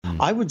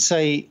I would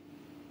say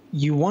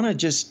you want to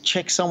just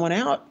check someone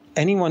out.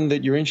 Anyone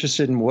that you're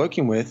interested in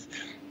working with,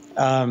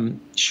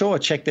 sure,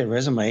 check their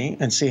resume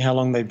and see how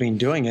long they've been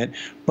doing it,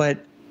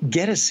 but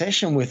get a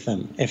session with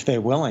them if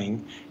they're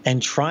willing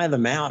and try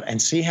them out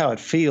and see how it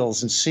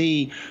feels and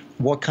see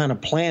what kind of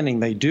planning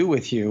they do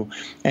with you.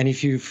 And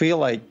if you feel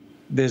like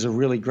there's a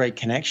really great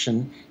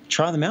connection,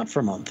 try them out for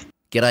a month.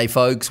 G'day,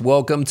 folks.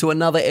 Welcome to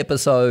another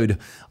episode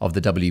of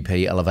the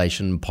WP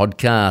Elevation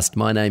podcast.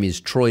 My name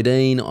is Troy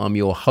Dean. I'm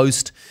your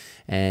host,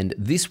 and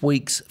this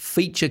week's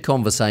feature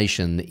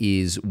conversation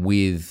is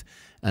with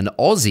an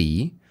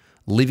Aussie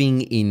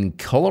living in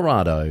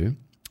Colorado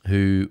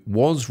who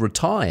was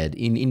retired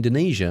in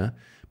Indonesia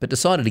but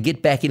decided to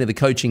get back into the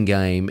coaching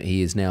game.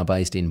 He is now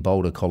based in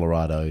Boulder,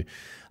 Colorado.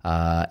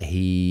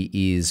 He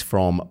is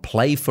from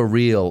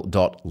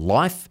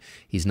playforreal.life.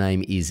 His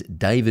name is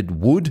David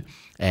Wood,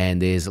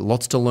 and there's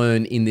lots to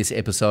learn in this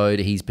episode.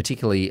 He's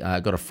particularly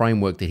got a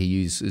framework that he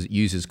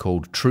uses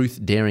called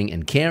Truth, Daring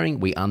and Caring.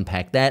 We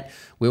unpack that.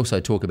 We also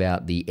talk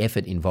about the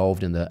effort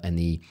involved and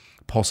the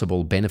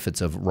possible benefits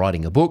of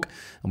writing a book.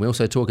 And we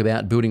also talk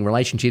about building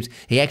relationships.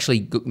 He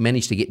actually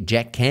managed to get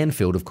Jack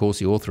Canfield, of course,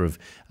 the author of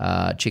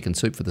Chicken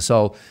Soup for the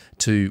Soul,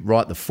 to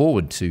write the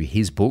foreword to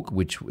his book,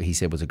 which he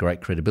said was a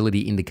great credibility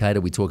indicator.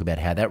 We talk about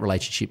how that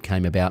relationship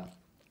came about.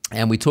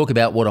 And we talk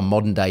about what a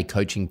modern day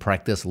coaching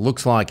practice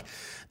looks like.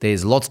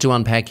 There's lots to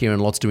unpack here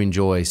and lots to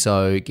enjoy.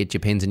 So get your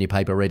pens and your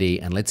paper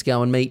ready and let's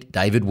go and meet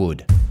David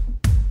Wood.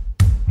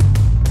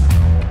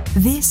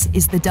 This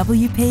is the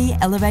WP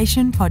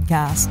Elevation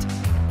Podcast,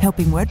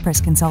 helping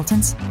WordPress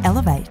consultants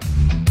elevate.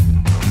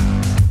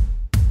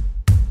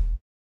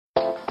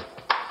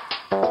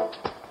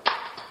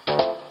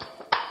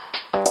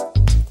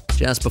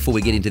 Just before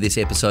we get into this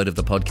episode of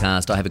the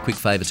podcast, I have a quick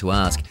favour to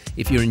ask.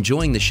 If you're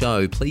enjoying the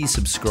show, please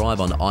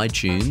subscribe on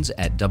iTunes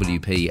at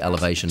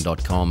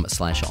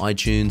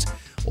wpelevation.com/iTunes.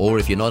 Or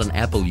if you're not an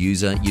Apple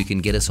user, you can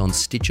get us on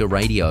Stitcher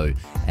Radio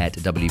at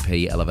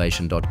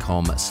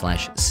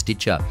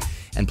wpelevation.com/Stitcher.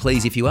 And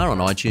please, if you are on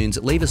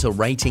iTunes, leave us a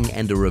rating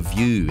and a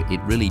review. It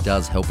really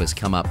does help us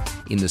come up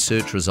in the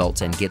search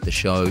results and get the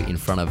show in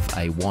front of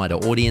a wider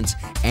audience.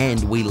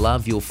 And we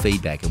love your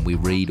feedback and we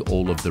read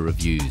all of the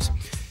reviews.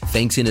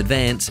 Thanks in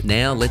advance.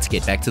 Now let's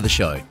get back to the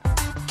show.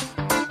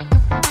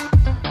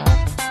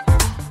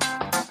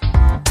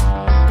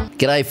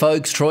 G'day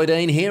folks, Troy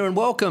Dean here and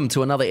welcome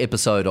to another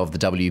episode of the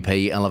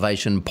WP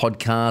Elevation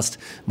Podcast.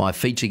 My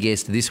feature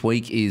guest this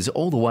week is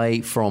all the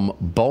way from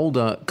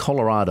Boulder,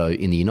 Colorado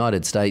in the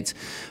United States.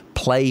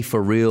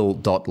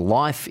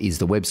 Playforreal.life is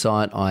the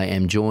website. I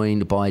am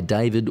joined by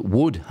David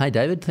Wood. Hey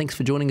David, thanks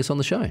for joining us on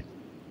the show.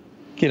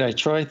 G'day,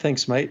 Troy.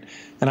 Thanks, mate.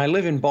 And I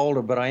live in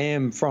Boulder, but I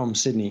am from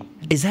Sydney.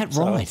 Is that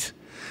right?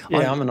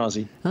 Yeah, I'm an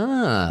Aussie.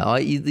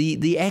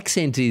 The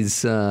accent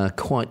is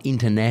quite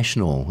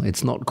international.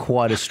 It's not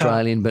quite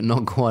Australian, but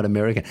not quite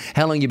American.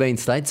 How long have you been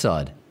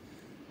stateside?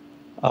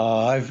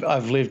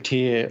 I've lived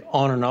here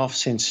on and off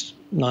since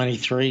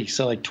 '93,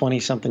 so like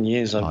 20-something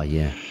years.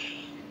 Yeah.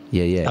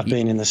 I've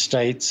been in the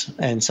States,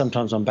 and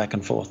sometimes I'm back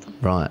and forth.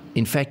 Right.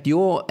 In fact,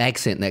 your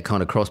accent, that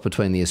kind of cross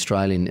between the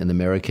Australian and the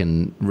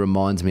American,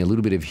 reminds me a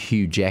little bit of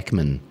Hugh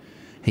Jackman.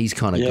 He's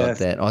kind of got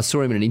that. I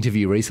saw him in an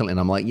interview recently and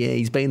I'm like, yeah,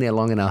 he's been there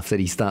long enough that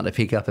he's starting to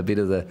pick up a bit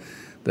of the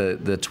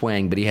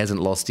twang, but he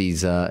hasn't lost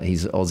his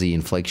Aussie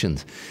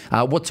inflections.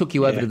 What took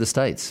you over to the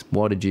States?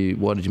 Why did you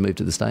move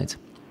to the States?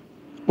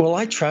 Well,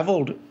 I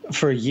travelled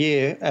for a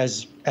year,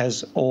 as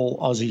all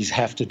Aussies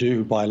have to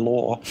do by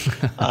law,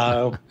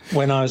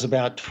 when I was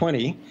about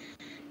 20.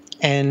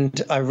 And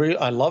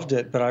I loved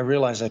it, but I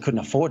realized I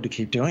couldn't afford to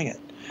keep doing it.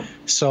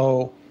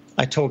 So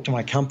I talked to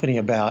my company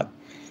about,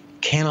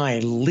 can I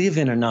live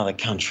in another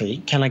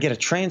country? Can I get a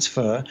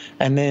transfer?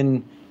 And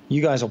then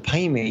you guys will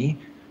pay me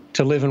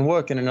to live and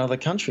work in another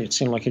country. It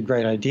seemed like a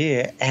great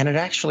idea. And it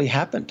actually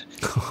happened.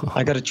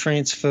 I got a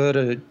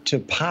transfer to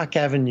Park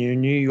Avenue,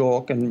 New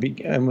York,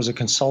 and was a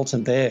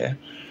consultant there.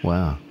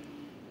 Wow.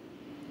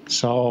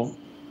 So,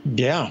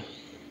 yeah.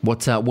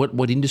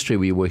 What industry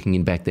were you working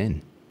in back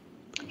then?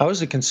 I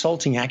was a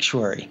consulting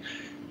actuary.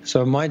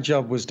 So my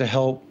job was to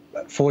help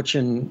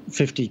Fortune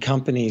 50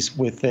 companies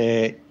with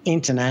their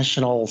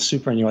international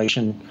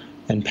superannuation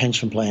and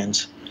pension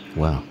plans.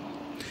 Wow.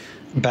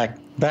 Back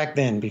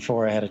then,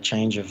 before I had a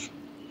change of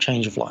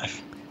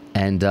life.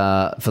 And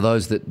for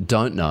those that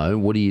don't know,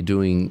 what are you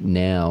doing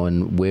now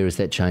and where has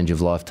that change of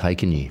life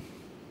taken you?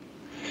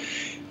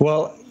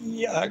 Well,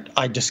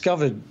 I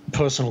discovered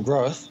personal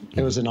growth.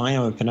 It was an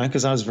eye-opener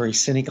because I was very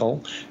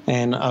cynical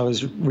and I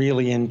was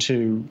really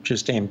into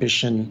just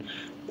ambition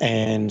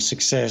and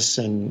success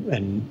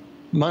and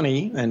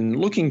money and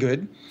looking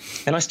good.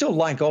 And I still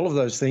like all of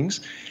those things.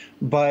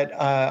 But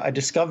I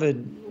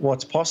discovered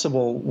what's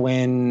possible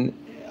when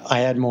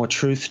I add more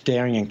truth,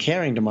 daring, and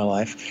caring to my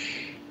life.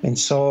 And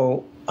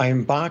so I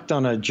embarked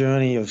on a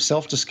journey of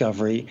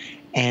self-discovery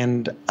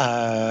and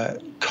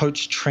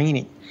coach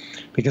training,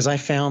 because I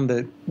found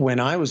that when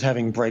I was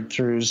having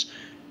breakthroughs,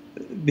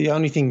 the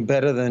only thing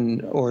better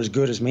than or as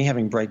good as me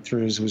having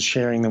breakthroughs was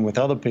sharing them with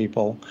other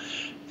people.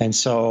 And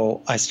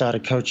so I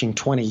started coaching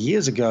 20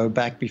 years ago,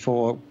 back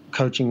before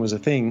coaching was a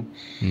thing.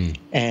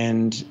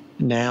 And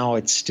now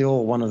it's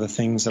still one of the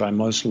things that I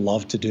most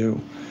love to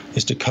do,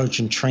 is to coach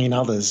and train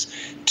others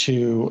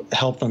to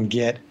help them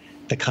get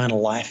the kind of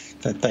life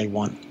that they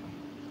want.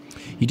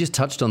 You just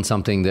touched on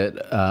something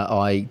that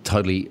I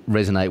totally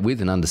resonate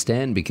with and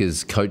understand,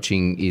 because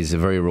coaching is a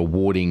very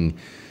rewarding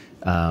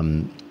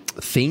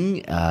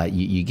thing.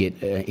 You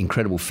get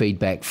incredible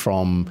feedback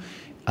from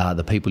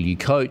the people you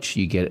coach.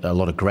 You get a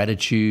lot of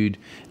gratitude.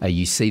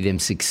 You see them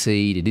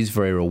succeed. It is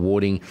very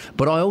rewarding.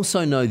 But I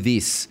also know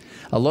this: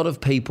 a lot of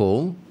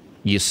people,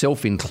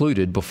 yourself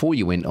included, before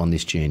you went on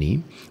this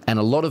journey, and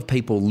a lot of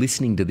people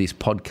listening to this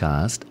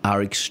podcast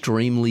are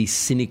extremely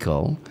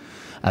cynical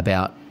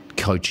about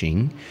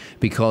coaching,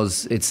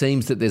 because it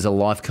seems that there's a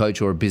life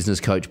coach or a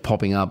business coach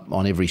popping up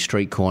on every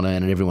street corner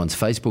and in everyone's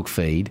Facebook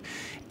feed.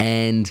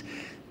 And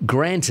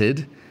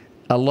granted,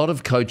 a lot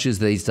of coaches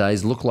these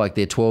days look like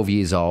they're 12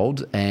 years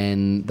old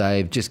and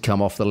they've just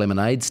come off the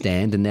lemonade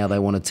stand and now they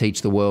want to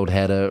teach the world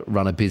how to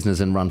run a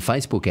business and run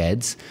Facebook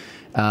ads.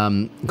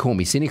 Call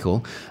me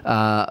cynical,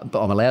 but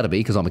I'm allowed to be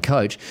because I'm a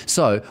coach.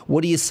 So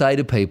what do you say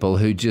to people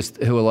who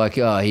are like,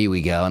 oh, here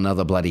we go,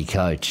 another bloody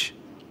coach?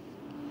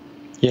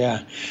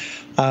 Yeah.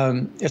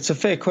 It's a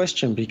fair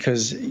question,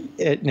 because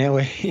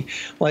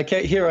like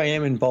here I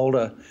am in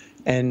Boulder,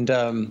 and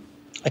a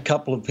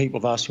couple of people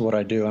have asked me what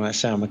I do, and I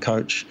say I'm a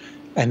coach.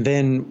 And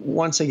then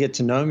once they get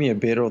to know me a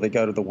bit, or they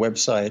go to the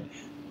website,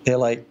 they're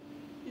like,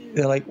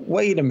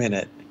 wait a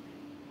minute.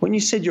 When you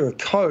said you're a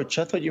coach,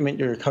 I thought you meant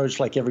you're a coach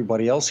like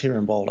everybody else here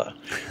in Boulder.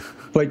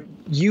 But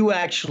you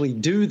actually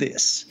do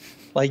this.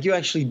 Like, you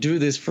actually do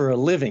this for a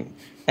living,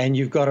 and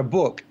you've got a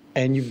book,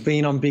 and you've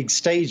been on big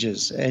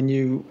stages, and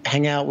you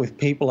hang out with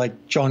people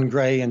like John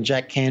Gray and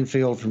Jack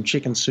Canfield from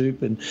Chicken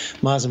Soup and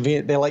Mars and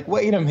Venus. They're like,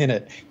 wait a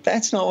minute,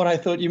 that's not what I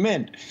thought you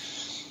meant.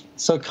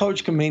 So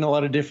coach can mean a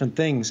lot of different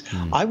things.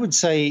 I would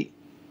say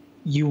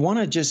you want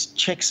to just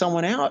check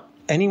someone out.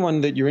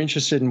 Anyone that you're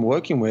interested in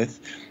working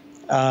with,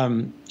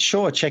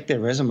 sure, check their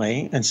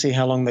resume and see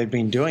how long they've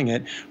been doing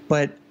it,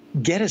 but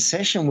get a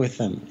session with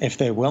them if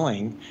they're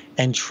willing,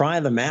 and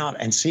try them out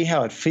and see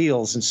how it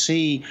feels, and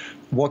see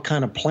what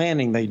kind of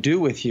planning they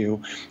do with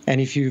you. And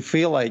if you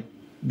feel like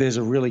there's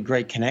a really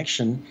great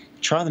connection,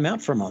 try them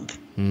out for a month.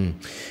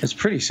 It's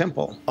pretty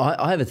simple.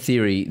 I have a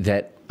theory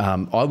that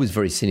I was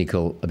very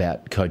cynical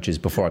about coaches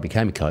before I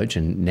became a coach,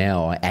 and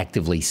now I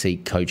actively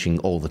seek coaching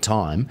all the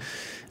time,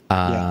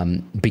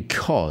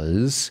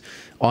 because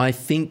I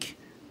think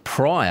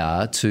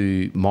prior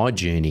to my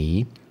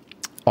journey,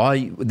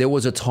 there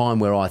was a time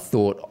where I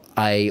thought,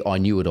 I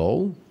knew it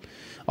all.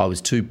 I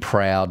was too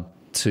proud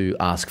to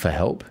ask for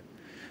help.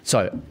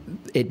 So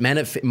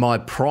my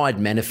pride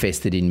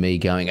manifested in me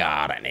going,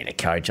 I don't need a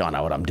coach. I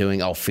know what I'm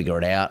doing. I'll figure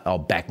it out. I'll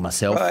back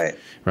myself.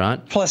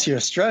 Right? Plus, you're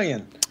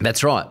Australian.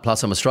 That's right.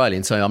 Plus, I'm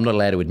Australian, so I'm not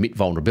allowed to admit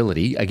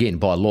vulnerability. Again,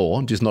 by law,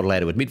 I'm just not allowed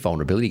to admit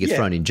vulnerability. You get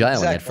thrown in jail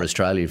and that for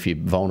Australia if you're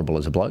vulnerable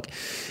as a bloke.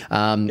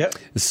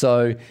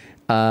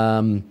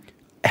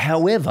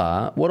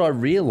 However, what I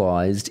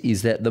realised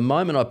is that the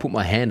moment I put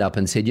my hand up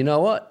and said, you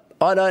know what,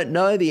 I don't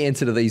know the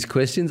answer to these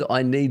questions,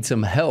 I need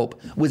some help,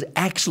 was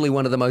actually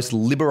one of the most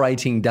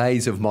liberating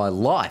days of my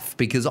life,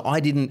 because I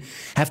didn't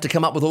have to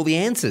come up with all the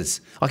answers.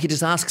 I could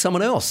just ask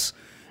someone else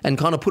and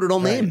kind of put it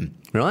on them,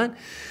 right?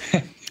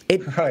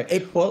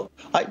 Well,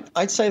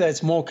 I'd say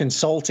that's more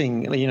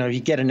consulting. You know, you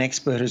get an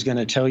expert who's going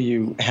to tell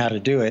you how to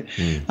do it.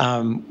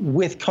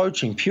 With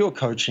coaching, pure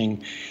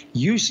coaching,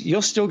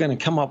 you're still going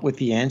to come up with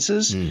the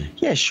answers.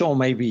 Yeah, sure,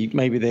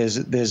 maybe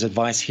there's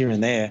advice here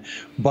and there,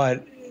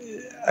 but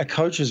a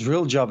coach's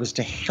real job is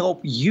to help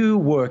you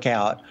work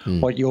out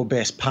what your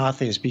best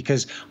path is,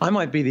 because I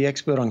might be the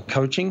expert on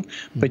coaching,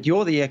 but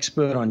you're the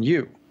expert on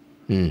you.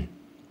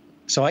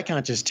 So I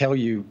can't just tell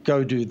you,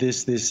 go do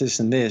this,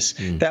 and this.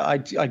 That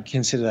I'd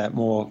consider that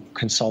more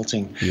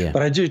consulting.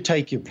 But I do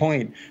take your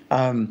point.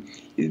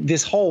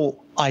 This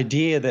whole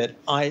idea that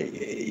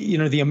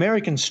the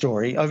American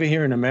story over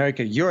here in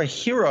America, you're a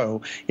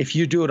hero if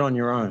you do it on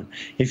your own.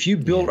 If you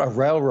built a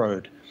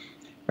railroad,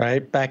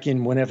 right, back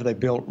in whenever they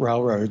built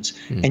railroads,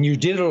 and you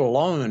did it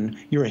alone,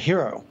 you're a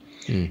hero.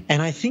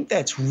 And I think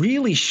that's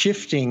really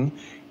shifting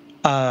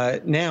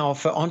now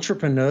for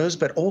entrepreneurs,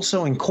 but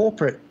also in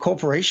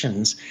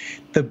corporations.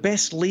 The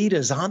best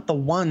leaders aren't the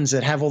ones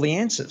that have all the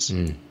answers.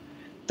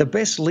 The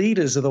best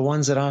leaders are the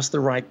ones that ask the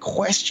right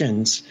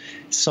questions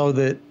so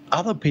that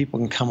other people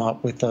can come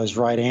up with those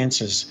right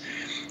answers.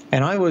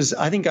 And I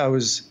think I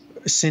was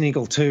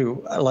cynical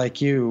too,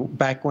 like you,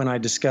 back when I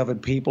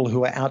discovered people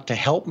who were out to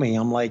help me.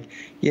 I'm like,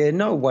 yeah,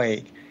 no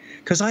way.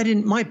 Because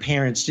my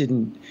parents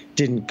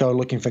didn't go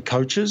looking for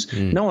coaches.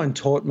 No one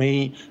taught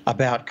me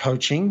about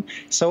coaching.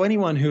 So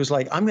anyone who's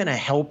like, I'm going to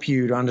help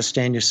you to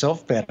understand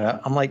yourself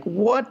better, I'm like,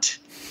 what?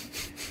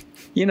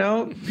 You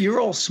know, you're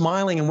all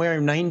smiling and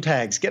wearing name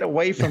tags. Get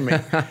away from me.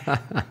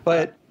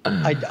 But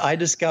I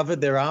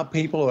discovered there are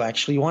people who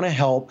actually want to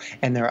help,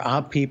 and there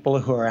are people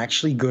who are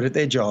actually good at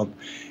their job.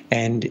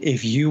 And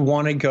if you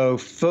want to go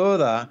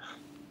further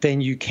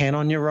than you can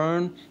on your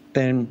own,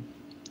 then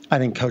I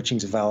think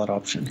coaching's a valid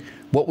option.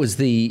 What was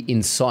the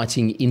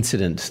inciting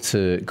incident,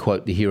 to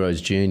quote the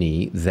hero's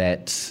journey,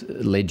 that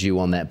led you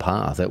on that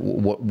path?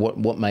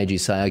 What made you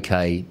say,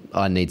 okay,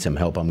 I need some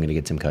help, I'm going to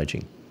get some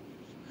coaching?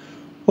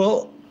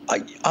 Well,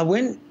 I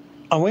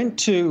went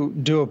to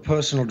do a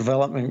personal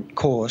development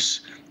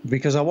course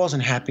because I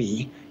wasn't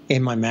happy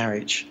in my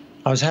marriage.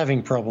 I was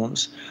having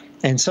problems,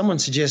 and someone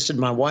suggested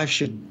my wife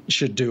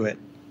should do it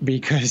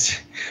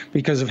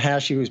because of how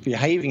she was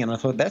behaving, and I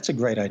thought, that's a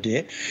great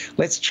idea.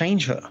 Let's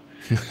change her.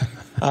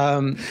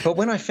 But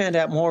when I found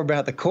out more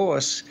about the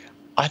course,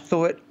 I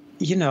thought,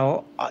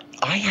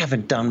 I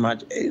haven't done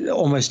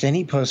almost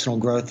any personal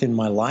growth in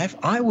my life.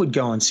 I would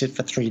go and sit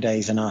for 3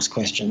 days and ask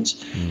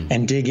questions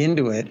and dig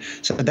into it.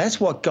 So that's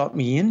what got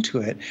me into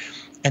it.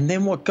 And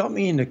then what got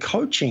me into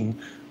coaching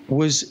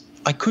was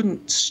I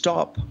couldn't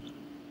stop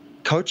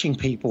coaching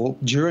people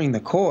during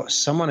the course.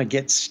 Someone would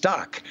get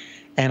stuck,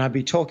 and I'd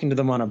be talking to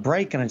them on a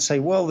break, and I'd say,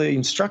 well, the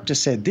instructor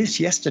said this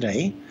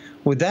yesterday.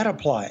 Would that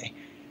apply?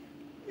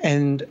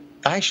 And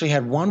I actually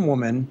had one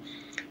woman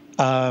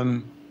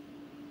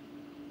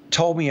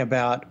told me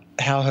about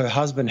how her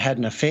husband had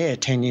an affair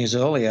 10 years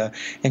earlier,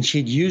 and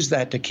she'd used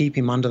that to keep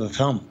him under the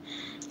thumb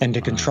and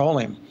to control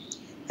him.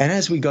 And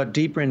as we got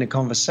deeper into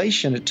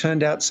conversation, it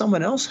turned out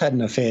someone else had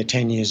an affair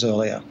 10 years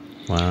earlier.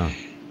 Wow.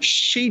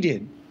 She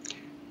did,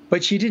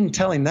 but she didn't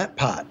tell him that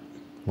part.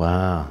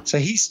 Wow. So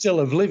he's still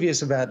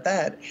oblivious about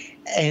that.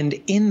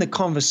 And in the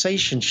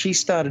conversation, she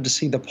started to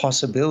see the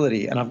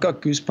possibility, and I've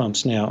got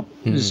goosebumps now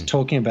just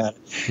talking about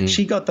it.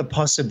 She got the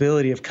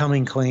possibility of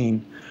coming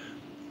clean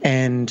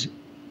and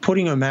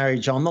putting her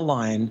marriage on the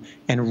line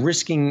and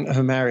risking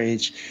her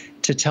marriage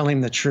to tell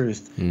him the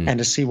truth and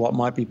to see what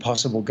might be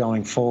possible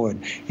going forward.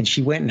 And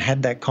she went and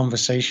had that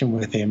conversation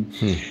with him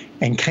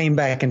and came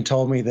back and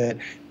told me that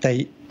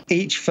they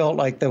each felt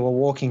like they were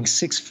walking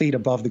 6 feet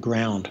above the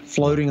ground,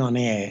 floating on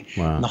air.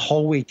 Wow. And the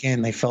whole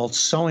weekend they felt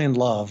so in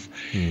love.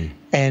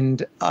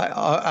 And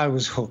I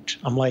was hooked.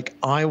 I'm like,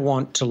 I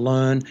want to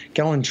learn,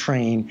 go and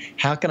train.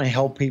 How can I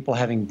help people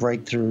having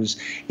breakthroughs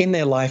in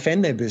their life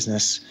and their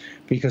business?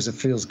 Because it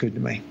feels good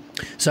to me.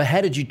 So how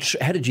did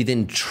you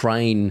then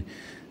train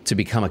to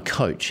become a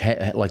coach?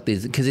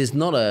 Because it's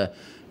not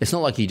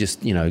like you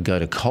just, go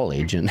to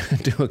college and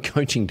do a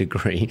coaching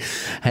degree.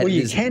 Well,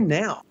 you can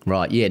now.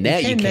 Right, yeah, now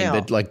you can,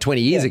 but like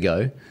 20 years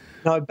ago.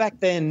 No, back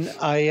then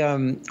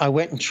I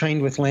went and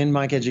trained with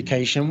Landmark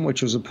Education,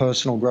 which was a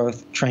personal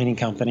growth training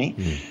company.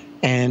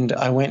 And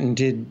I went and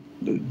did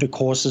the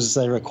courses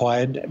they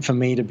required for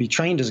me to be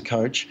trained as a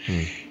coach.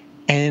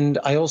 And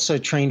I also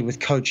trained with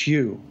Coach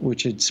U,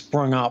 which had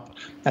sprung up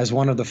as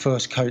one of the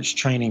first coach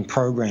training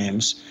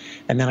programs.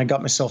 And then I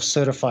got myself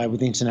certified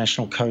with the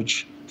International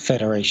Coach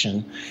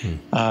Federation.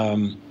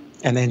 And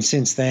then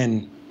since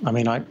then, I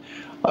mean, I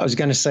was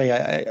going to say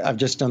I've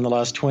just done the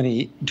last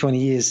 20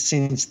 years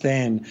since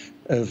then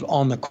of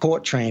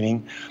on-the-court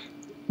training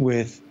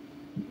with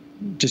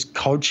just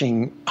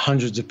coaching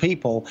hundreds of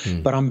people,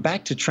 but I'm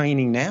back to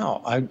training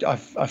now. I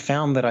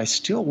found that I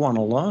still want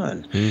to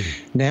learn.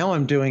 Now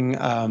I'm doing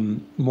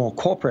more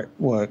corporate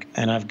work,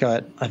 and I've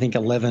got, I think,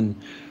 11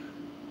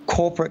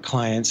 corporate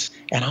clients,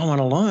 and I want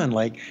to learn,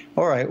 like,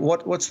 all right,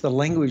 what's the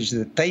language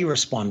that they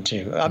respond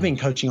to? I've been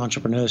coaching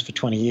entrepreneurs for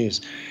 20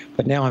 years,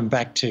 but now I'm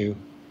back to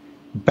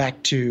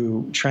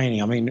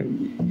training. I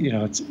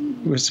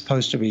mean, we're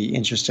supposed to be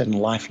interested in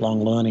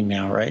lifelong learning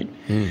now, right?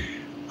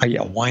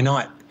 Yeah, why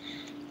not?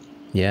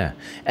 Yeah.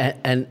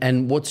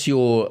 And what's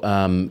your,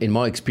 in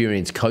my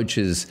experience,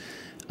 coaches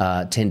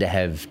tend to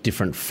have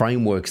different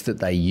frameworks that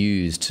they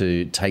use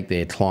to take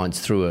their clients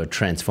through a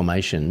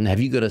transformation. Have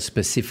you got a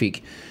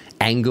specific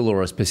angle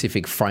or a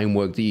specific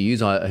framework that you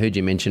use? I heard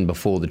you mention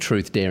before the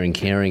truth, daring,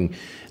 caring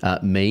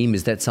meme.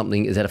 Is that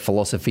a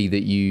philosophy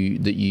that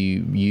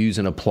you use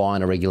and apply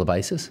on a regular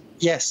basis?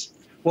 Yes.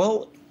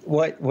 Well,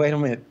 wait a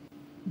minute.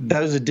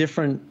 Those are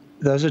different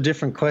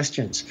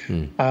questions.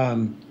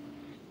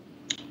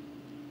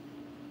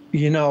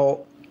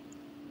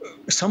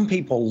 Some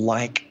people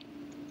like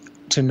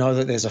to know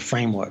that there's a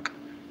framework,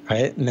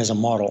 right? And there's a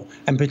model.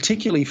 And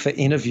particularly for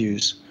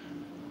interviews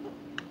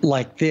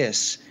like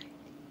this,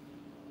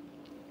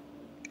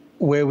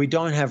 where we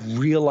don't have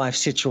real life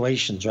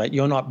situations, right?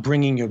 You're not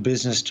bringing your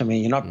business to me.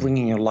 You're not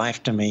bringing your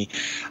life to me.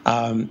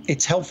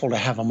 It's helpful to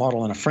have a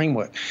model and a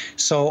framework.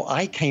 So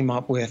I came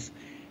up with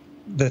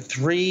the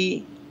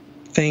 3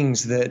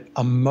 things that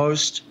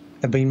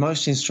have been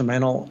most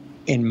instrumental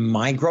in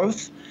my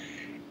growth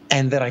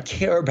and that I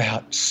care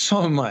about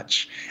so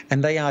much.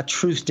 And they are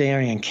truth,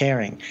 daring, and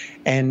caring.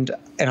 And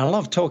I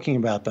love talking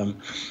about them.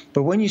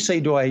 But when you say,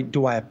 do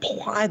I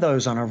apply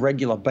those on a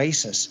regular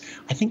basis?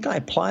 I think I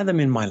apply them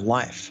in my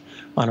life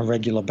on a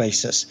regular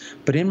basis.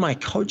 But in my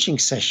coaching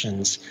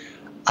sessions,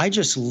 I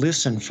just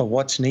listen for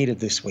what's needed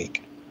this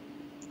week.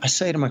 I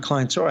say to my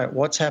clients, all right,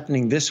 what's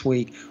happening this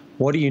week?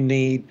 What do you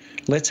need?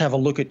 Let's have a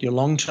look at your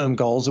long-term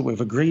goals that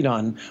we've agreed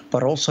on,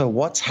 but also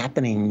what's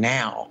happening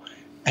now.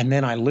 And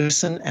then I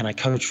listen and I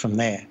coach from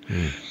there.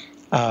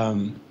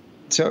 And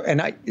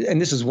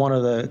this is one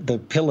of the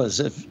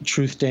pillars of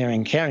truth,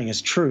 daring, caring is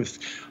truth.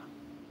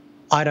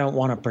 I don't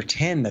want to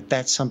pretend that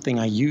that's something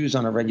I use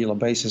on a regular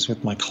basis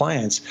with my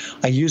clients.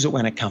 I use it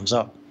when it comes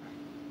up.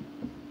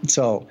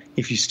 So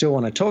if you still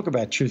want to talk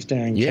about truth,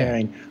 daring,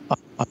 caring,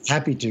 I'm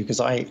happy to, because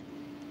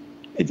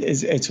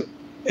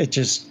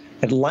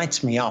it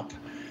lights me up,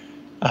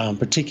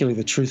 particularly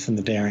the truth and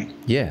the daring.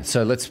 Yeah.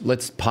 So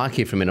let's park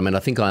here for a minute. I mean, I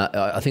think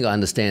I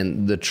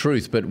understand the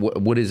truth, but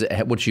what is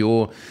it? What's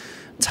your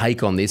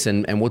take on this,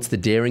 and what's the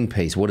daring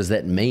piece? What does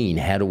that mean?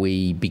 How do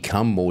we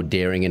become more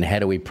daring, and how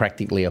do we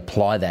practically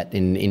apply that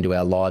into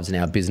our lives and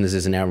our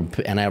businesses and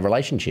our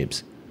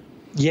relationships?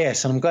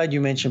 Yes, and I'm glad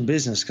you mentioned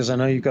business, because I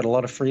know you've got a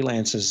lot of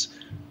freelancers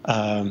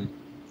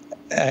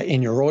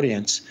in your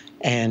audience,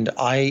 and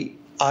I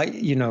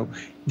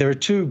there are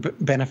two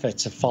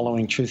benefits of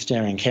following truth,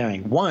 daring,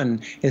 caring. One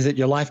is that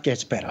your life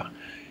gets better,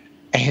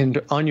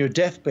 and on your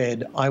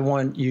deathbed, I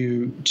want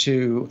you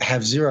to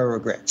have zero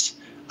regrets.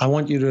 I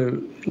want you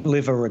to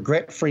live a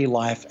regret-free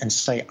life and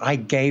say, I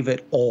gave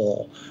it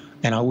all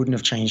and I wouldn't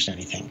have changed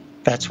anything.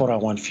 That's what I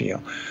want for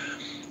you.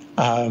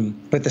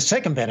 But the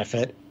second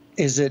benefit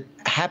is it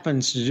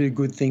happens to do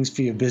good things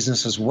for your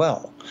business as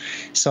well.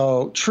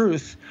 So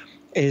truth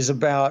is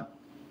about,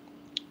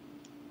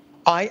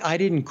 I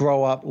didn't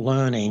grow up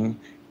learning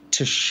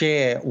to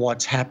share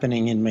what's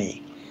happening in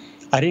me.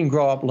 I didn't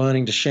grow up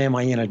learning to share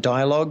my inner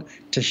dialogue,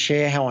 to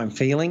share how I'm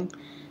feeling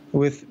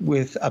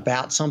with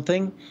about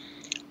something.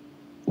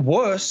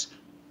 Worse,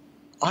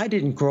 I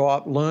didn't grow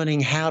up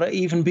learning how to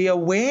even be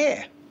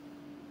aware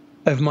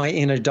of my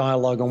inner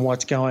dialogue and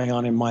what's going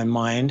on in my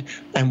mind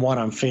and what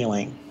I'm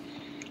feeling.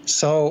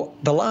 So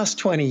the last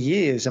 20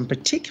 years, and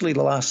particularly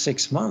the last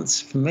 6 months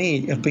for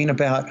me, have been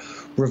about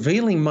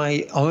revealing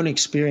my own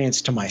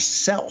experience to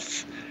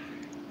myself.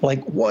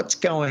 Like, what's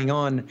going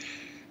on?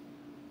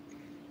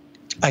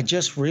 I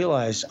just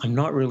realized I'm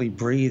not really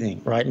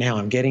breathing right now.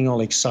 I'm getting all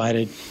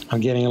excited.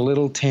 I'm getting a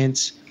little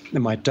tense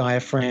in my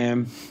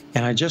diaphragm,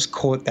 and I just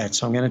caught that,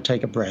 so I'm going to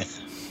take a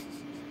breath.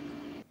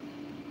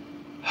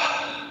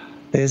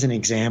 There's an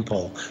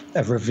example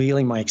of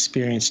revealing my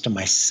experience to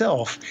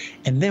myself,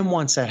 and then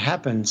once that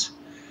happens,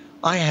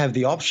 I have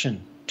the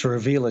option to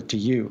reveal it to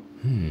you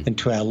and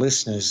to our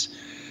listeners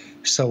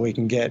so we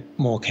can get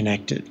more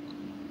connected.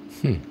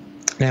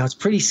 Now, it's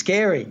pretty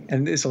scary,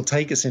 and this will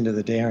take us into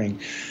the daring.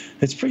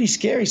 It's pretty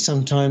scary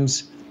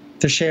sometimes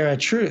to share our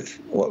truth.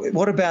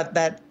 What about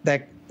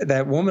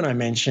that woman I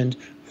mentioned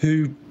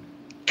who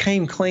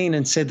came clean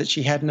and said that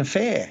she had an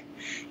affair?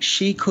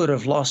 She could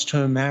have lost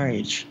her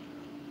marriage.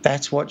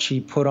 That's what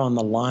she put on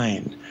the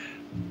line.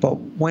 But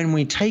when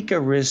we take a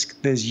risk,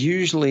 there's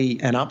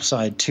usually an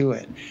upside to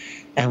it.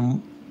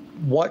 And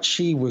what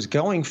she was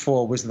going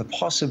for was the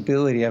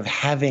possibility of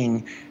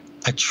having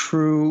a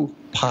true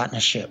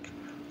partnership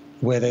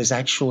where there's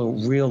actual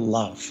real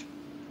love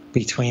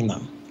between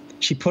them.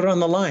 She put it on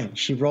the line.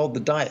 She rolled the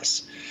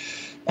dice.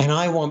 And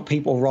I want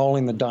people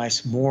rolling the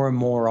dice more and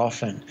more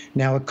often.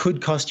 Now, it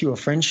could cost you a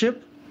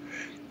friendship.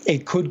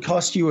 It could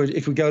cost you,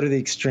 if we go to the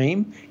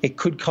extreme, it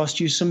could cost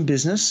you some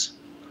business.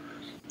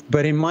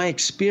 But in my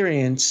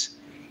experience,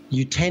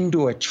 you tend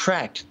to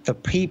attract the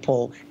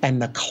people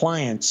and the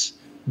clients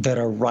that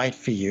are right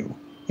for you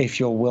if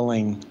you're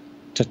willing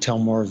to tell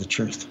more of the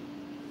truth.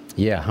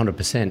 Yeah,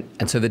 100%.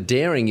 And so the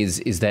daring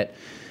is that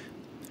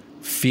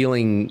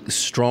feeling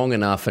strong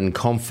enough and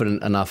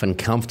confident enough and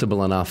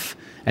comfortable enough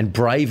and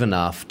brave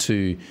enough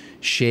to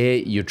share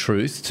your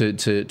truth,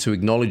 to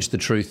acknowledge the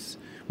truth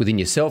within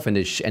yourself and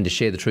to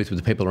share the truth with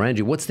the people around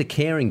you. What's the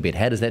caring bit?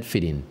 How does that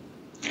fit in?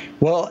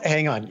 Well,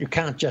 hang on. You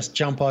can't just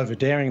jump over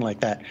daring like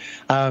that.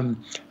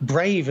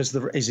 Brave is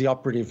the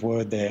operative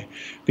word there,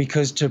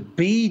 because to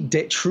be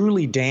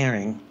truly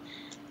daring,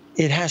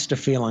 it has to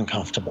feel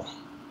uncomfortable.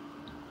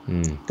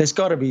 There's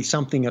got to be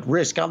something at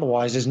risk.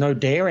 Otherwise, there's no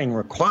daring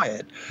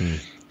required.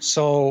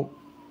 So,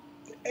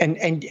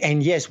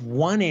 and yes,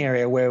 one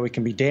area where we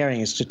can be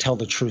daring is to tell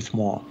the truth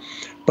more.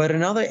 But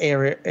another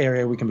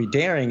area we can be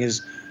daring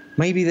is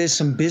maybe there's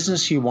some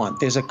business you want.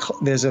 There's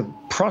a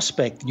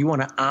prospect you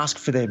want to ask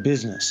for their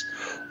business,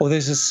 or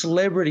there's a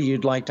celebrity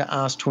you'd like to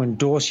ask to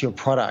endorse your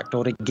product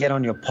or to get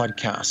on your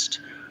podcast.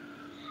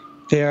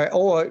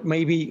 Or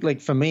maybe,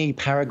 like for me,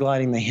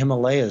 paragliding the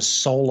Himalayas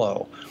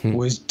solo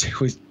was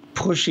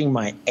pushing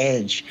my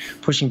edge,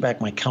 pushing back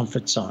my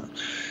comfort zone.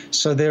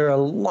 So there are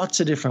lots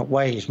of different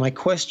ways. My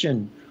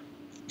question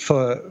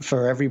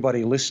for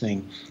everybody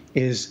listening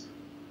is,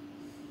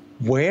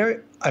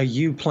 where are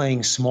you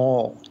playing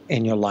small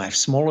in your life,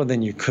 smaller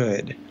than you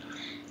could?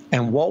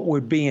 And what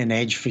would be an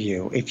edge for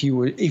you if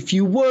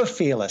you were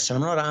fearless? And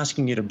I'm not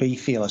asking you to be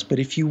fearless, but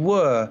if you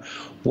were,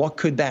 what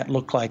could that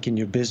look like in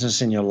your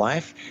business, in your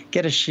life?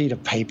 Get a sheet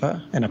of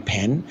paper and a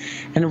pen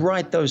and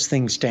write those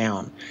things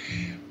down.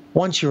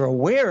 Once you're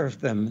aware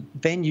of them,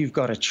 then you've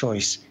got a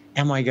choice.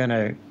 Am I going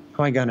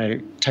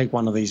to take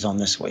one of these on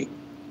this week?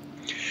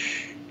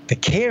 The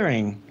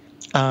caring,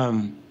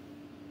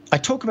 I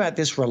talk about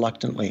this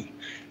reluctantly,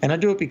 and I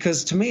do it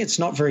because to me it's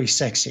not very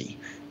sexy.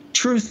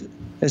 Truth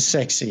is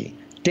sexy.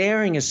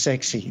 Daring is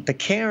sexy. The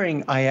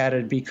caring I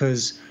added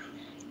because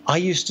I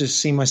used to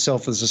see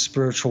myself as a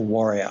spiritual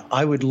warrior.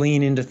 I would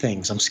lean into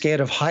things. I'm scared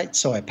of heights,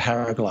 so I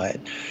paraglide.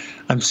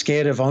 I'm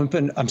scared of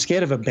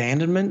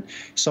abandonment,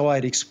 so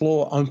I'd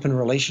explore open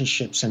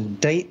relationships and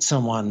date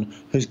someone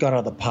who's got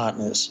other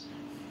partners.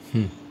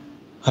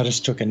 I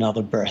just took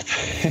another breath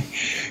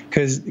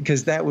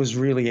because that was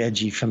really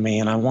edgy for me,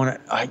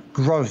 and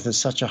growth is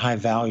such a high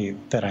value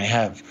that I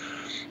have.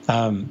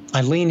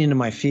 I lean into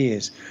my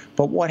fears,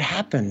 but what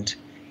happened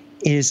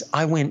is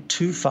I went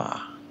too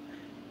far.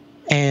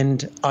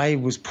 And I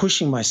was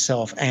pushing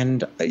myself,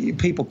 and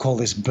people call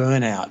this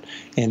burnout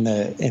in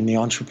the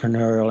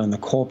entrepreneurial and the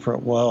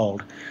corporate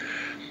world.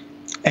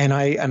 And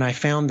I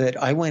found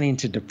that I went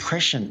into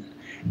depression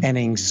and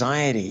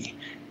anxiety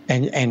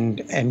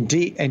and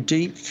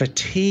deep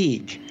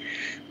fatigue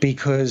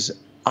because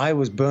I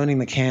was burning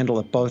the candle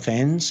at both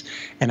ends,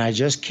 and I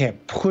just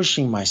kept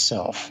pushing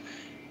myself.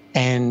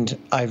 And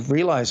I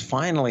realized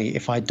finally,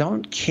 if I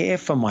don't care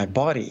for my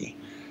body,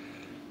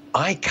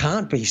 I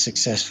can't be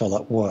successful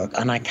at work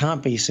and I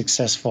can't be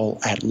successful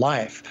at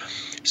life.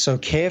 So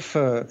care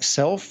for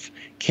self,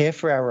 care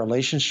for our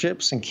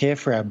relationships, and care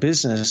for our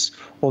business,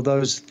 or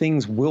those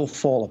things will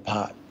fall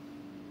apart.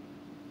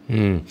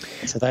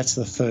 So that's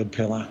the third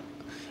pillar.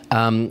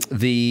 Talk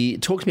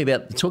to me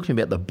about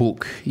the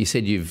book. You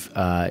said you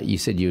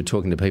were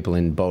talking to people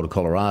in Boulder,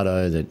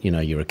 Colorado, that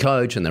you're a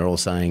coach, and they're all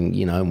saying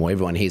well,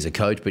 everyone here's a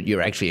coach, but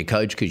you're actually a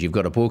coach because you've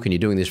got a book and you're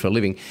doing this for a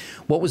living.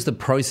 What was the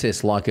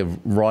process like of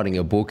writing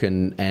a book?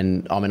 And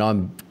I mean,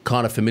 I'm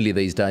kind of familiar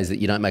these days that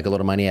you don't make a lot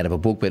of money out of a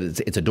book, but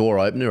it's a door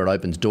opener. It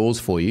opens doors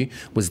for you.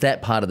 Was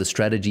that part of the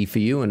strategy for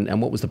you? And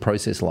what was the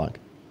process like?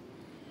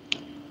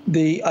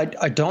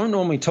 I don't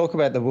normally talk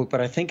about the book,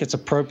 but I think it's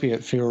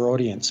appropriate for your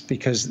audience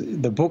because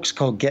the book's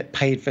called Get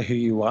Paid for Who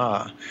You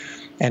Are.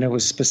 And it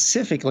was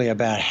specifically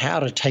about how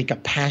to take a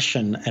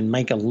passion and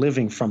make a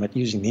living from it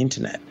using the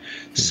internet.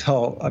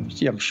 So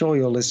I'm sure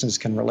your listeners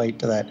can relate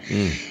to that.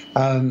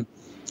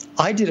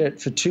 I did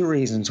it for two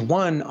reasons.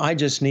 One, I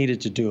just needed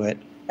to do it.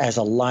 It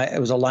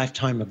was a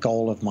lifetime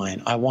goal of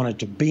mine. I wanted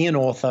to be an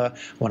author,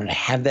 wanted to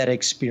have that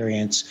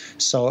experience.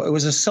 So it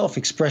was a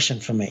self-expression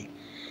for me.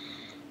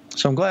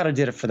 So I'm glad I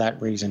did it for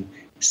that reason.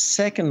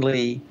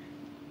 Secondly,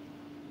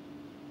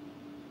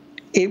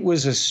 it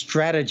was a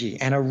strategy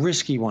and a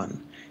risky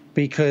one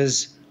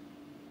because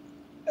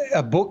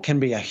a book can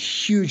be a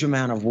huge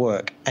amount of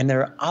work, and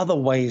there are other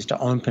ways to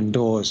open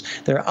doors.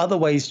 There are other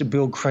ways to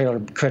build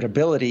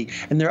credibility,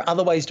 and there are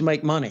other ways to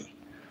make money.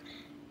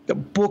 The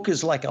book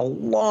is like a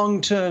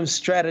long-term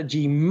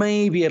strategy.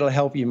 Maybe it'll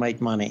help you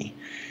make money.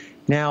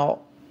 Now,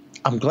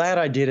 I'm glad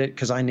I did it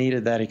because I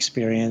needed that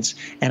experience,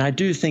 and I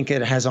do think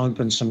it has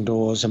opened some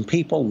doors, and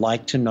people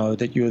like to know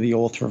that you're the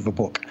author of a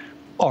book.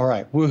 All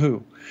right,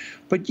 woohoo.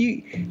 But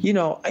you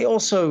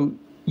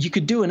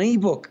could do an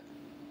ebook,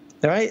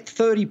 all right?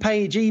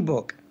 30-page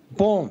ebook.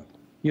 Boom,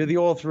 you're the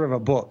author of a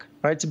book.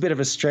 Right? It's a bit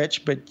of a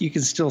stretch, but you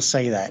can still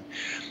say that.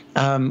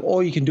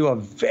 Or you can do a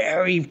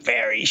very,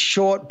 very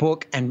short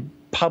book and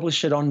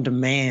publish it on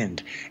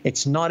demand.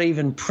 It's not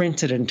even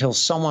printed until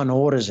someone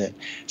orders it.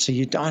 So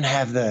you don't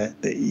have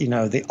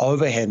the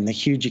overhead and the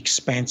huge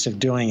expense of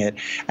doing it.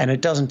 And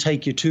it doesn't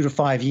take you 2 to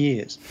 5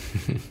 years,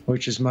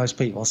 which is most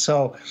people.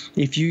 So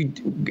if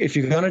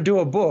you're going to do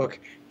a book,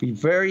 be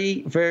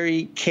very,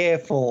 very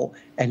careful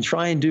and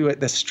try and do it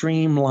the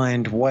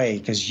streamlined way,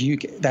 because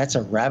that's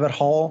a rabbit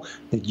hole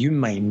that you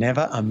may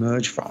never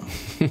emerge from.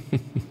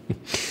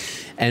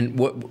 And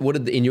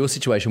in your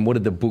situation, what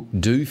did the book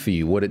do for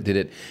you? Did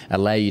it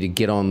allow you to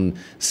get on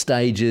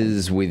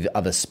stages with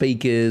other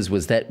speakers?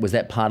 Was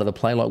that part of the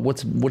play? Like,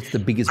 what's the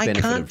biggest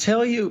benefit? I can't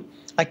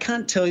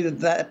tell you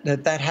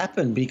that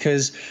happened,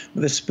 because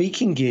the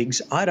speaking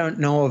gigs, I don't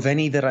know of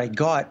any that I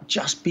got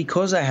just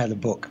because I had a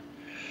book.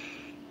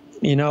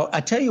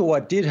 I tell you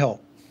what did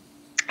help.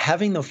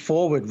 Having the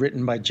foreword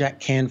written by Jack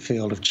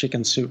Canfield of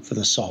Chicken Soup for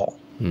the Soul.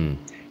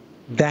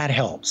 That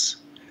helps.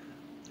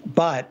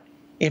 But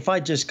if I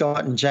just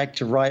gotten Jack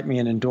to write me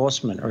an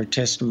endorsement or a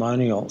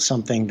testimonial,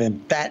 something,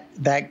 then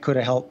that could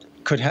have helped.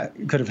 Could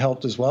have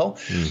helped as well.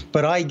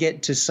 But I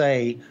get to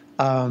say,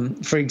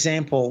 for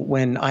example,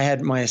 when I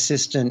had my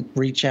assistant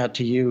reach out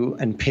to you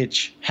and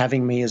pitch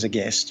having me as a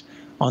guest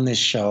on this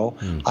show,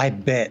 I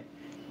bet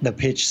the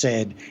pitch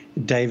said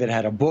David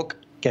had a book,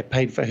 Get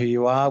Paid for Who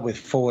You Are, with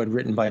foreword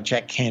written by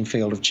Jack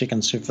Canfield of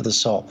Chicken Soup for the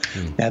Soul.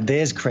 Now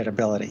there's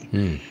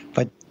credibility.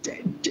 But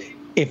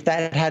if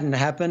that hadn't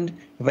happened,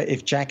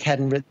 if Jack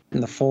hadn't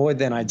written the foreword,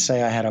 then I'd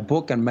say I had a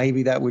book, and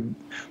maybe would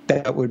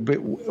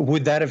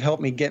that have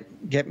helped me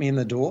get me in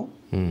the door?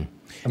 I'm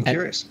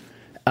curious.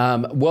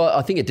 Well,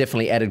 I think it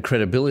definitely added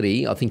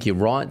credibility. I think you're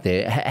right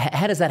there.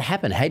 How does that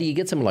happen? How do you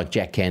get someone like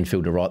Jack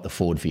Canfield to write the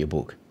foreword for your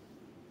book?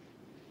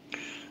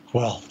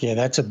 Well, yeah,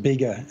 that's a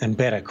bigger and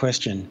better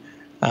question.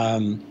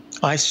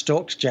 I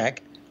stalked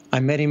Jack. I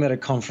met him at a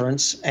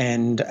conference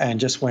and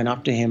just went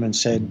up to him and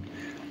said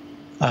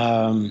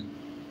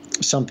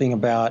something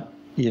about,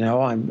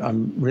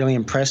 I'm really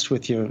impressed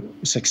with your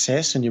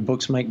success and your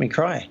books make me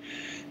cry.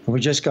 And we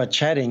just got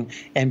chatting.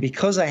 And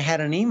because I had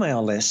an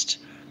email list,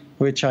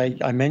 which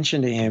I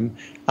mentioned to him.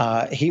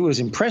 He was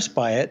impressed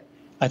by it.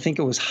 I think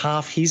it was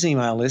half his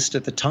email list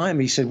at the time.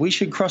 He said, we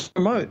should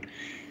cross-promote.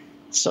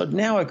 So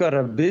now I've got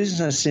a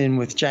business in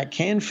with Jack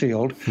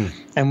Canfield.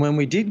 And when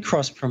we did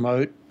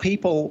cross-promote,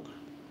 people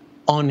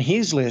on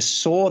his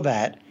list saw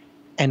that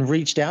and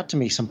reached out to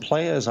me, some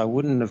players I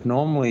wouldn't have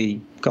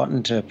normally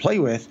gotten to play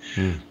with,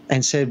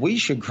 and said, we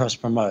should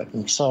cross-promote.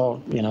 And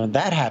so,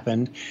 that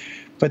happened.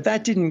 But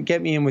that didn't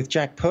get me in with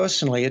Jack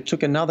personally. It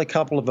took another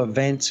couple of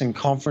events and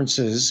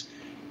conferences.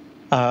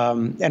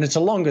 And it's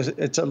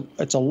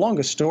a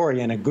longer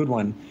story and a good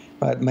one.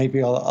 But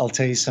maybe I'll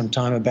tell you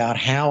sometime about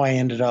how I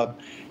ended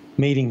up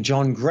meeting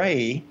John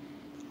Gray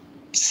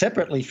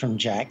separately from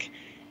Jack.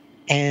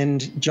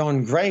 And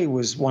John Gray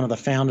was one of the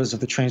founders of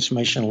the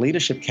Transformational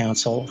Leadership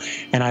Council,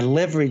 and I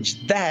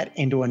leveraged that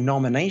into a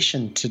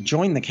nomination to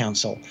join the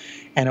council.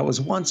 And it was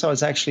once I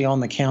was actually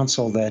on the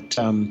council that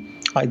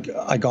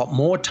I got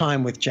more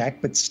time with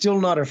Jack, but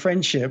still not a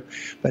friendship.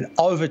 But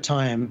over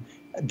time,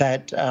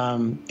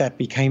 that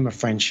became a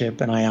friendship.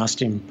 And I asked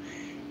him,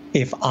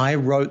 if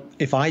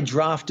I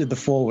drafted the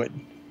foreword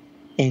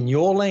in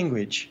your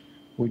language,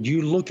 would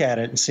you look at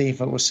it and see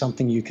if it was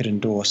something you could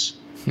endorse?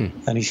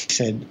 And he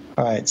said,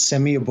 all right,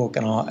 send me your book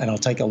and I'll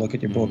take a look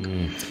at your book.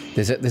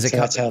 There's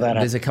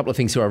a couple of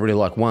things here I really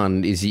like.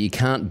 One is you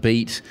can't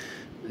beat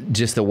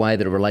just the way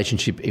that a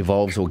relationship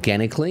evolves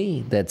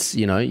organically. That's,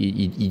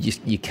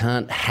 you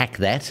can't hack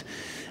that.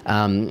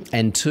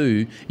 And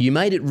two, you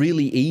made it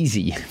really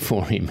easy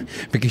for him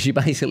because you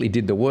basically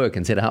did the work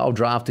and said, I'll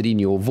draft it in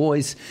your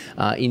voice,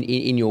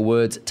 in your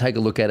words, take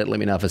a look at it, let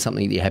me know if it's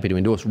something that you're happy to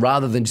endorse,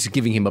 rather than just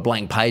giving him a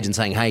blank page and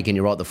saying, hey, can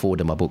you write the foreword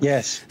to my book?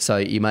 Yes. So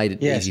you made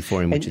it easy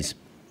for him, which is...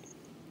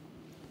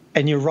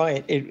 And you're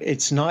right.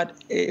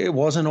 It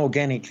was an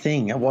organic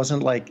thing. It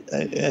wasn't like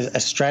a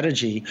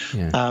strategy.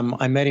 Yeah.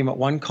 I met him at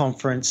one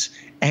conference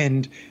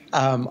and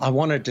I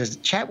wanted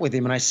to chat with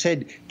him. And I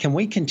said, can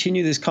we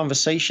continue this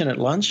conversation at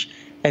lunch?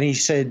 And he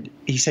said,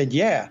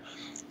 yeah.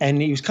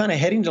 And he was kind of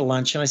heading to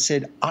lunch. And I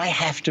said, I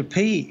have to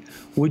pee.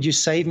 Would you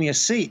save me a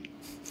seat?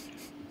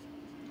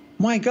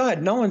 My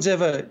God,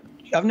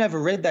 I've never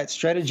read that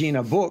strategy in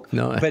a book.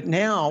 No. But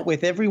now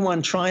with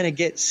everyone trying to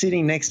get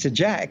sitting next to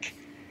Jack,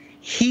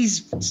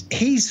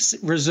 he's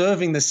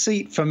reserving the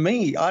seat for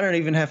me. I don't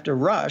even have to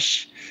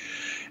rush.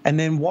 And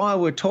then while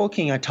we're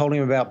talking, I told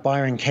him about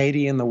Byron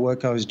Katie and the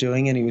work I was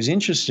doing, and he was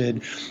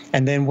interested.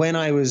 And then when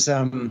I was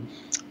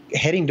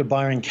heading to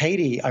Byron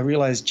Katie, I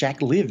realized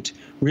Jack lived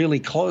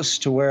really close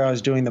to where I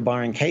was doing the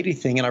Byron Katie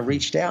thing. And I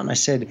reached out and I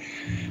said,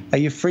 are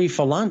you free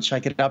for lunch? I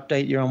could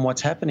update you on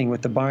what's happening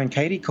with the Byron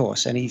Katie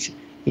course. And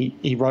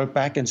he wrote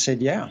back and said,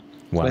 yeah,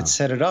 wow. Let's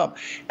set it up.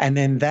 And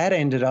then that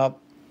ended up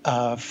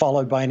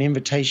followed by an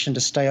invitation to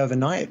stay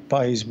overnight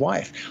by his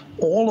wife.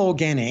 All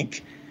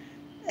organic.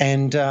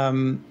 And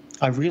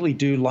I really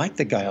do like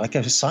the guy, like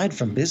aside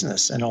from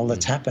business and all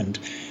that's happened.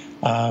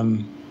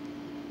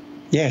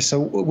 So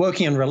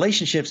working on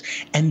relationships.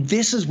 And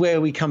this is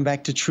where we come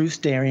back to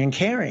truth, daring, and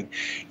caring.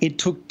 It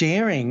took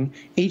daring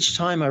each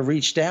time I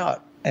reached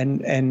out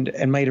and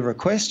made a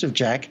request of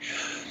Jack.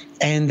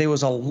 And there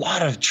was a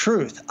lot of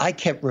truth. I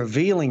kept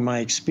revealing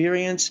my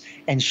experience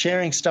and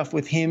sharing stuff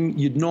with him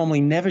you'd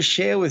normally never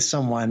share with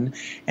someone.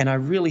 And I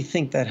really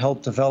think that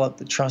helped develop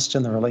the trust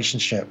in the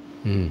relationship.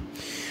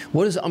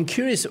 I'm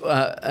curious,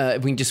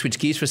 if we can just switch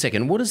gears for a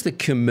second, what does the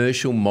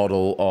commercial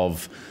model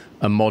of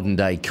a modern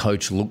day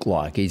coach look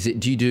like? Do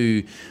you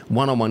do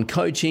one-on-one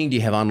coaching? Do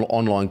you have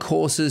online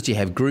courses? Do you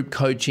have group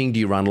coaching?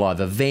 Do you run live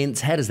events?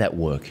 How does that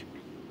work?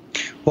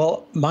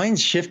 Well,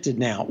 mine's shifted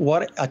now.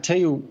 I tell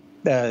you,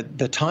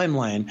 the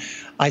timeline,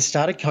 I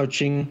started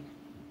coaching.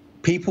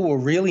 People were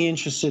really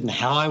interested in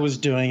how I was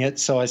doing it,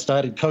 so I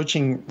started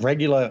coaching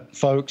regular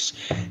folks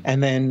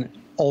and then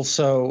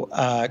also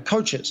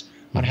coaches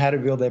on how to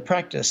build their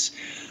practice.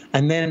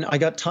 And then I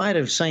got tired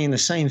of saying the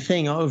same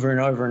thing over and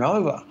over and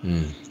over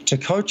to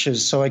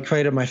coaches, so I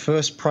created my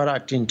first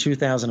product in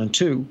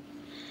 2002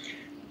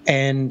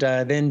 and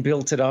then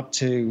built it up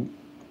to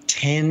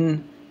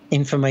 10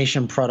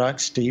 information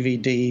products,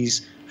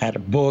 DVDs, had a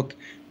book,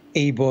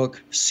 ebook,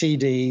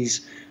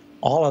 CDs,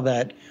 all of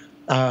that.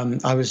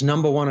 I was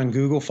number one on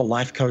Google for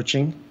life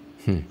coaching,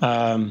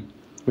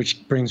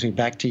 which brings me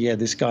back to,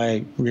 this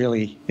guy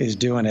really is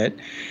doing it.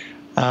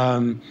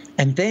 And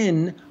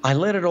then I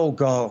let it all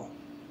go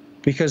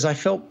because I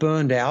felt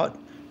burned out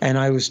and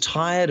I was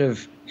tired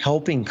of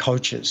helping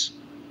coaches.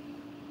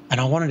 And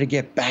I wanted to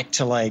get back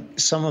to like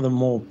some of the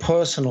more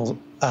personal,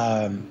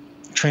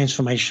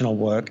 transformational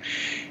work.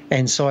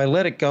 And so I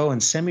let it go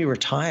and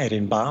semi-retired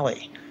in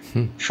Bali.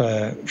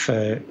 For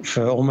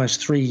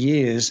almost 3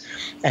 years.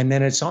 And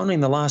then it's only in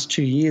the last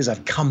 2 years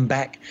I've come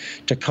back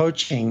to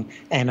coaching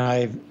and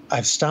I've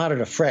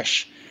started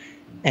afresh.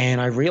 And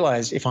I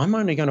realized if I'm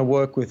only going to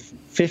work with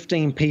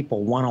 15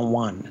 people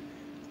one-on-one,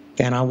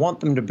 then I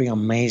want them to be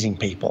amazing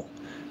people.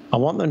 I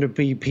want them to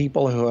be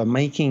people who are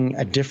making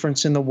a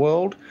difference in the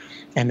world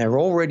and they're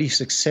already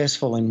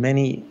successful in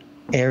many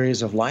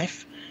areas of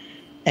life.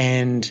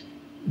 And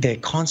they're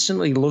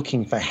constantly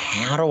looking for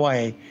how do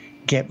I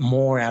get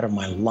more out of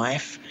my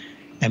life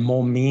and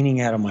more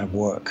meaning out of my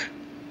work.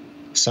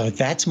 So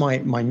that's my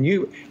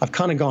new, I've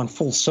kind of gone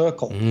full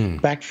circle,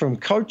 back from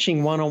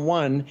coaching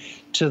one-on-one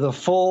to the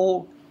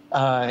full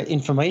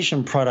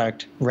information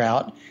product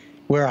route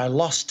where I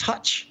lost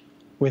touch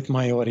with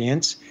my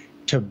audience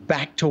to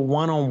back to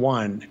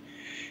one-on-one.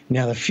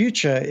 Now, the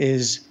future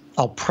is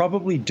I'll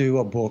probably do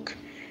a book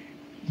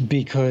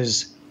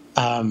because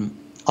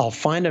I'll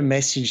find a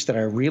message that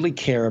I really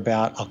care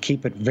about. I'll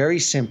keep it very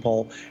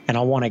simple, and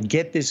I want to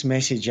get this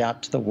message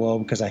out to the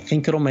world because I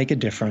think it'll make a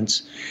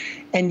difference.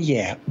 And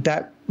yeah,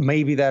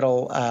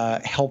 that'll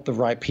help the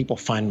right people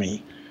find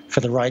me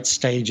for the right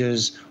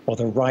stages or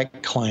the right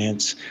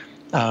clients.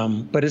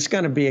 But it's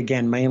going to be,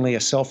 again, mainly a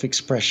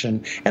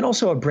self-expression and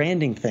also a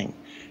branding thing.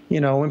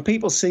 You know, when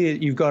people see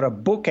that you've got a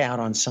book out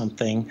on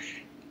something,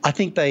 I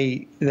think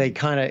they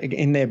kind of,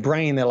 in their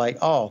brain, they're like,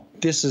 oh,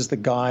 this is the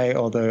guy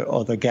or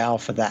the gal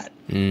for that.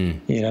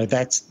 You know,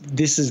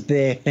 this is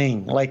their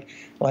thing. Like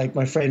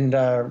my friend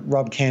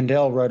Rob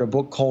Candell wrote a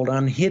book called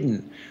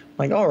Unhidden.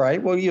 Like, all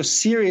right, well, you're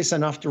serious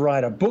enough to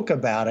write a book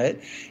about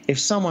it. If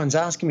someone's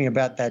asking me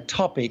about that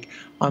topic,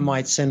 I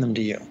might send them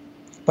to you.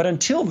 But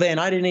until then,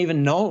 I didn't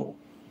even know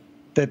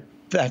that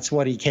that's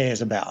what he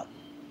cares about.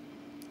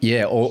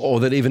 Yeah, or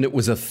that even it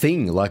was a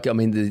thing. Like, I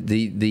mean,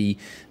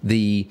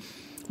 the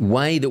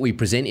way that we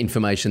present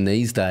information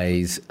these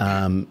days,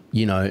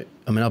 you know,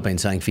 I mean, I've been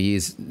saying for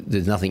years,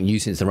 there's nothing new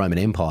since the Roman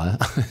Empire.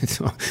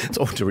 It's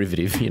all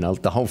derivative. You know,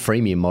 the whole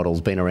freemium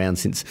model's been around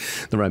since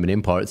the Roman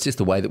Empire. It's just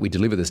the way that we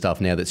deliver the stuff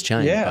now that's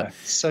changed. Yeah, but,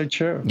 so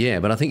true. Yeah,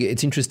 but I think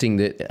it's interesting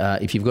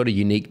that if you've got a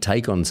unique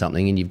take on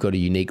something and you've got a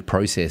unique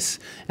process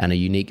and a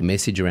unique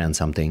message around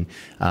something,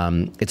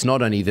 it's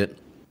not only that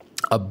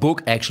a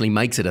book actually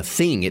makes it a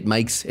thing. It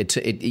makes it,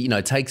 you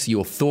know, takes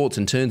your thoughts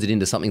and turns it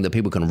into something that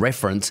people can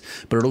reference.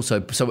 But it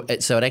also, so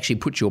it actually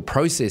puts your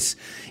process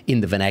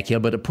in the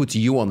vernacular, but it puts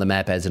you on the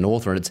map as an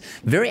author. And it's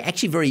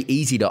actually very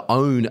easy to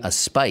own a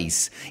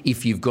space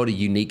if you've got a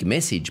unique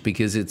message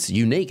because it's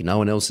unique. No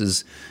one else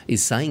is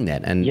saying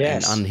that, and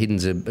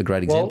Unhidden's a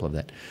great example of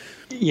that.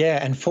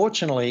 Yeah, and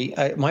fortunately,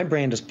 my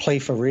brand is Play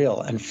for Real.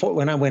 And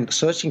when I went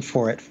searching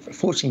for it,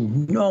 fortunately,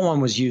 no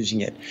one was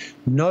using it.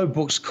 No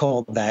books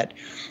called that.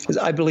 Because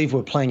I believe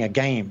we're playing a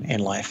game in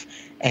life,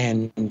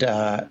 and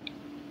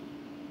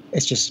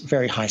it's just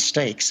very high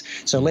stakes.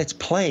 So let's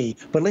play,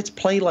 but let's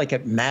play like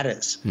it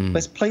matters.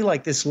 Let's play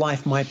like this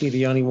life might be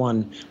the only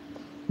one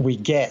we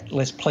get.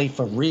 Let's play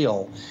for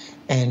real.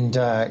 And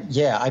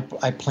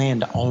I plan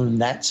to own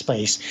that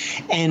space.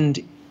 And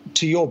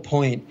to your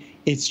point,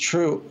 it's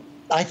true.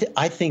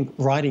 I think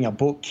writing a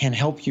book can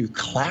help you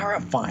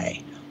clarify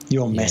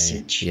your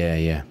message.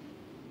 Yeah.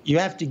 You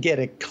have to get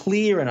it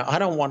clear, and I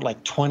don't want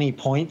like 20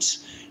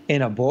 points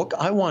in a book.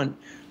 I want,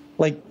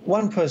 like,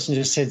 one person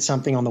just said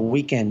something on the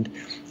weekend.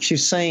 She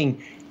was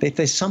saying that if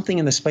there's something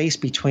in the space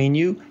between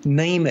you,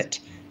 name it.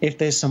 If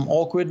there's some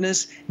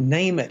awkwardness,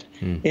 name it.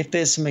 If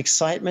there's some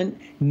excitement,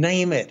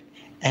 name it.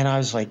 And I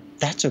was like,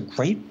 that's a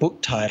great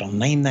book title.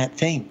 Name that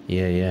thing.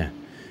 Yeah.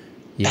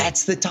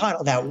 That's the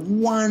title. That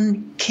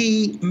one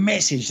key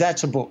message.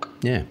 That's a book.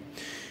 Yeah.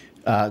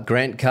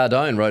 Grant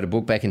Cardone wrote a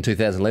book back in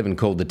 2011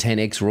 called The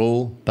 10X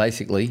Rule.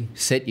 Basically,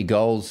 set your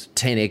goals,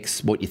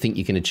 10X what you think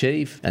you can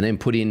achieve, and then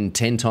put in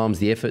 10 times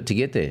the effort to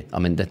get there. I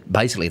mean,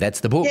 basically, that's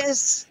the book.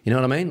 Yes. You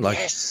know what I mean? Like,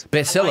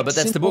 bestseller, but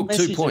that's the book.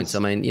 Messages. 2 points. I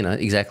mean, you know,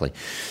 exactly.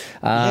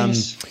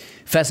 Yes.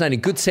 Fascinating.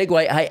 Good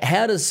segue. Hey,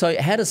 how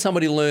does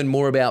somebody learn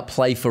more about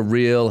Play for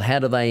Real? How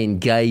do they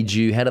engage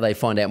you? How do they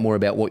find out more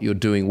about what you're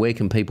doing? Where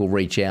can people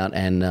reach out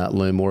and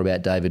learn more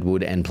about David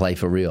Wood and Play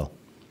for Real?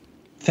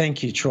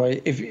 Thank you,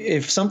 Troy.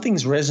 If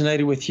something's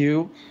resonated with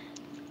you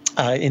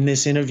in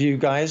this interview,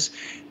 guys,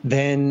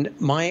 then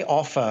my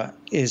offer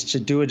is to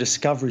do a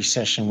discovery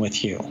session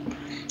with you.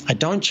 I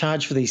don't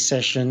charge for these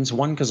sessions,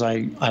 one, because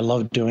I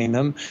love doing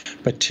them,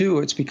 but two,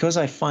 it's because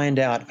I find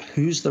out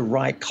who's the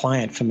right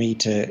client for me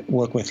to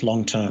work with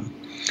long term.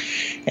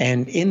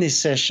 And in this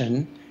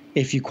session,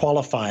 if you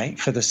qualify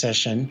for the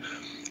session,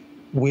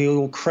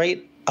 we'll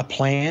create a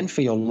plan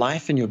for your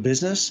life and your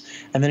business.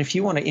 And then if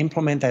you want to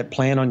implement that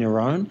plan on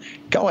your own,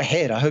 go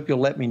ahead. I hope you'll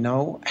let me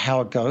know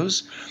how it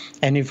goes.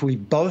 And if we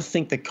both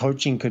think that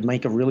coaching could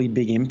make a really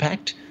big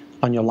impact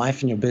on your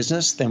life and your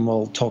business, then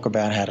we'll talk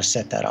about how to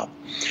set that up.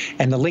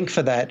 And the link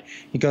for that,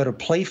 you go to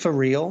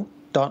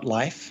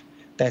playforreal.life.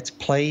 That's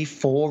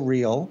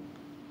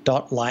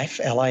playforreal.life,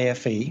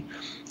 L-I-F-E,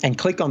 and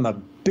click on the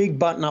big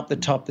button up the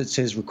top that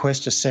says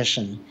request a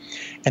session.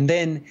 And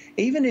then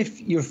even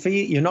if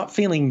you're not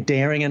feeling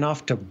daring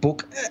enough to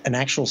book an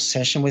actual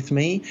session with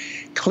me,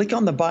 click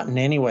on the button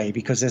anyway,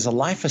 because there's a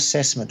life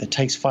assessment that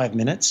takes 5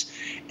 minutes,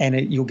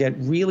 and you'll get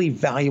really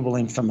valuable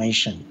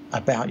information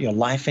about your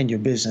life and your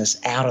business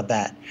out of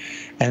that.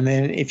 And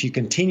then if you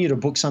continue to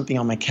book something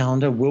on my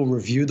calendar, we'll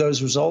review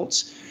those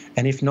results.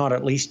 And if not,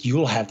 at least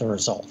you'll have the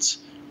results,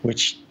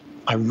 which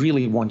I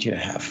really want you to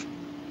have.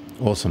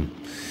 Awesome.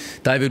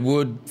 David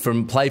Wood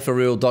from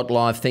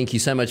playforreal.life, thank you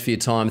so much for your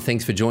time.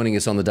 Thanks for joining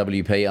us on the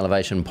WP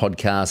Elevation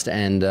podcast,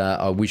 and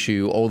I wish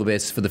you all the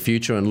best for the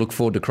future and look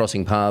forward to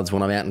crossing paths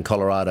when I'm out in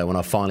Colorado when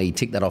I finally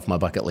tick that off my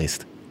bucket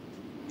list.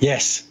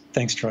 Yes.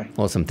 Thanks, Troy.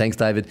 Awesome. Thanks,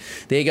 David.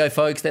 There you go,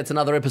 folks. That's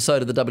another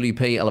episode of the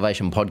WP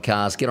Elevation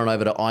podcast. Get on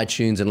over to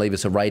iTunes and leave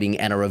us a rating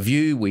and a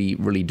review. We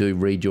really do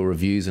read your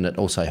reviews, and it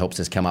also helps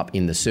us come up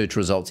in the search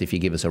results if you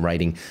give us a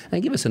rating,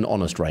 and give us an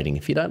honest rating.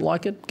 If you don't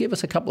like it, give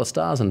us a couple of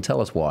stars and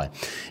tell us why.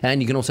 And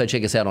you can also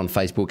check us out on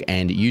Facebook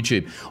and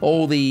YouTube.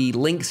 All the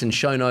links and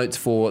show notes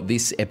for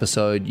this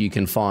episode you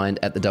can find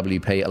at the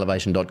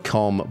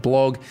WPElevation.com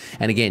blog.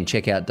 And again,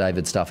 check out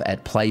David's stuff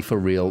at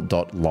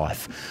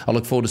playforreal.life. I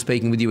look forward to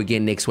speaking with you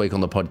again next week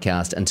on the podcast.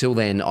 Until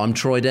then, I'm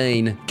Troy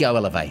Dean. Go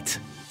Elevate.